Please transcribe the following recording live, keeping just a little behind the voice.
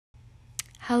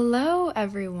Hello,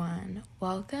 everyone.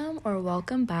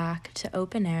 Welcome back to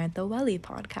Open Air, the Welly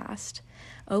podcast.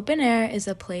 Open Air is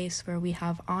a place where we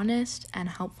have honest and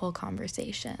helpful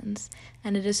conversations,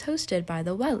 and it is hosted by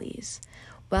the Wellies.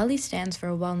 Welly stands for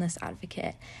Wellness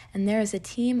Advocate, and there is a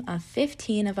team of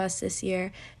 15 of us this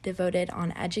year devoted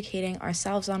on educating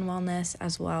ourselves on wellness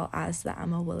as well as the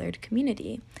Emma Willard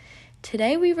community.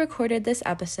 Today we recorded this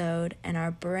episode in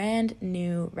our brand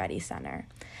new Ready Center.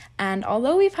 And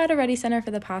although we've had a Ready Center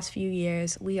for the past few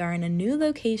years, we are in a new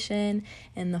location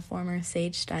in the former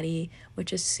Sage Study,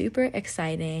 which is super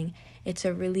exciting. It's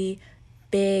a really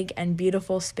big and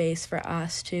beautiful space for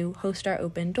us to host our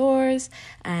open doors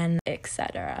and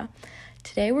etc.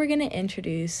 Today we're going to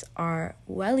introduce our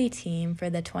Welly team for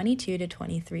the 22 to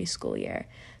 23 school year.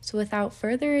 So without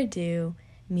further ado,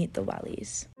 meet the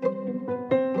Wellies.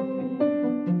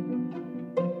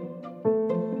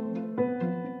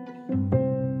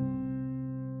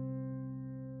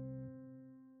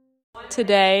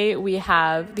 Today we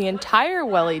have the entire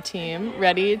Welly team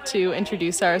ready to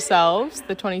introduce ourselves,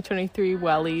 the 2023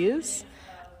 Wellies.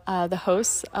 The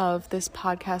hosts of this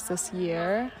podcast this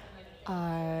year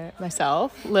are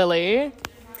myself, Lily.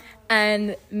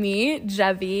 And me,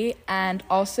 Jevi, and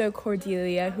also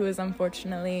Cordelia, who is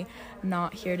unfortunately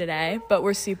not here today, but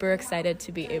we're super excited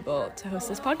to be able to host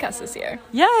this podcast this year.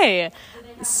 Yay!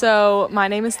 So my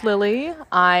name is Lily.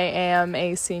 I am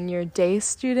a senior day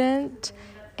student,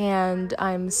 and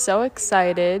I'm so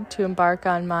excited to embark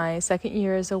on my second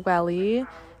year as a Welly,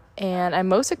 and I'm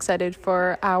most excited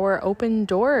for our open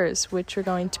doors, which we're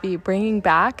going to be bringing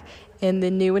back in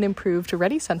the new and improved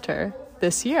Ready Center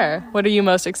this year. What are you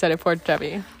most excited for,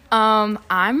 Debbie?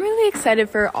 I'm really excited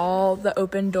for all the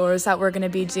open doors that we're going to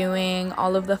be doing,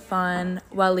 all of the fun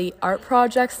Welly art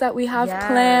projects that we have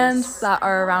planned that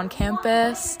are around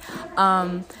campus,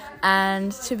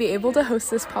 and to be able to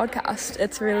host this podcast.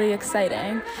 It's really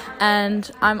exciting. And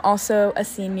I'm also a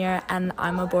senior, and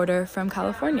I'm a boarder from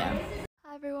California.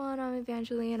 Hi everyone, I'm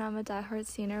Evangeline. I'm a diehard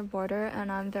senior boarder,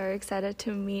 and I'm very excited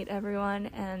to meet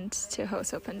everyone and to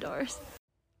host open doors.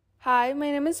 Hi, my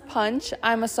name is Punch.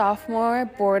 I'm a sophomore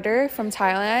boarder from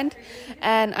Thailand,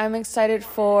 and I'm excited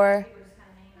for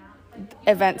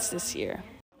events this year.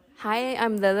 Hi,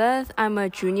 I'm Lilith. I'm a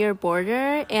junior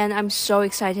boarder, and I'm so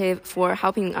excited for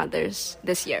helping others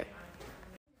this year.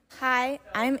 Hi,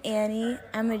 I'm Annie.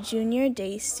 I'm a junior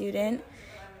day student,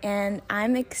 and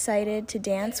I'm excited to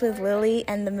dance with Lily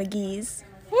and the McGees.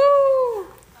 Woo!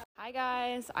 Hi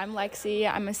guys, I'm Lexi.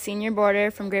 I'm a senior boarder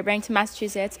from Great Barrington,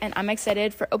 Massachusetts, and I'm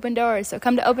excited for open doors. So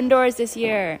come to open doors this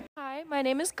year. Hi, my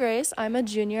name is Grace. I'm a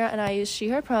junior and I use she,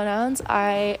 her pronouns.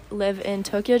 I live in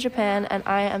Tokyo, Japan, and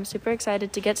I am super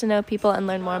excited to get to know people and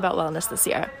learn more about wellness this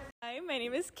year. Hi, my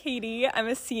name is Katie. I'm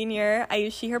a senior. I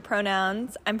use she, her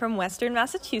pronouns. I'm from Western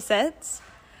Massachusetts.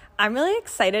 I'm really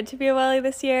excited to be a Welly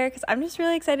this year because I'm just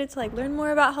really excited to learn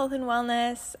more about health and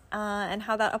wellness and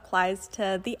how that applies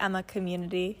to the Emma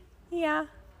community. Yeah.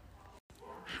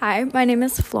 Hi, my name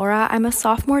is Flora. I'm a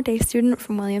sophomore day student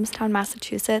from Williamstown,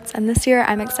 Massachusetts, and this year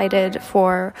I'm excited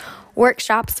for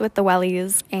workshops with the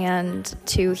Wellies and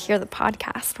to hear the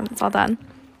podcast when it's all done.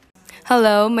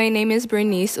 Hello, my name is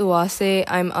Bernice Uwase.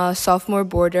 I'm a sophomore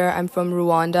boarder. I'm from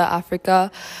Rwanda,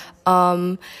 Africa.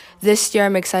 This year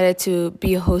I'm excited to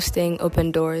be hosting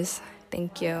open doors.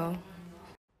 Thank you.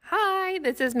 Hi,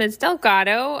 this is Ms.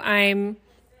 Delgado. I'm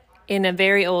in a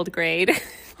very old grade.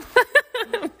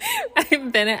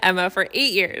 I've been at Emma for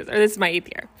 8 years, or this is my 8th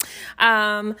year.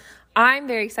 I'm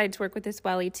very excited to work with this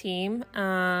Welly team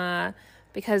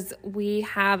because we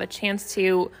have a chance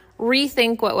to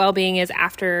rethink what well-being is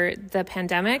after the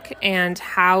pandemic and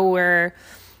how we're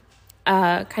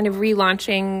kind of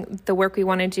relaunching the work we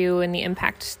want to do and the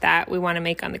impact that we want to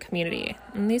make on the community.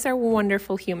 And these are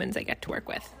wonderful humans I get to work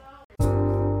with.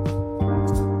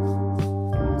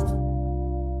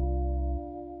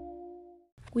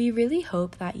 We really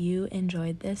hope that you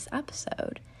enjoyed this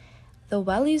episode. The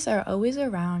Wellies are always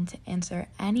around to answer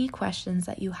any questions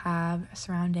that you have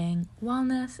surrounding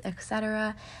wellness,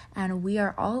 etc. And we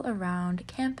are all around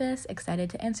campus, excited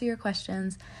to answer your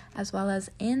questions, as well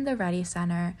as in the Ready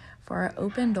Center for our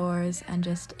open doors and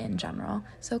just in general.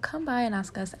 So come by and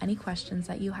ask us any questions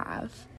that you have.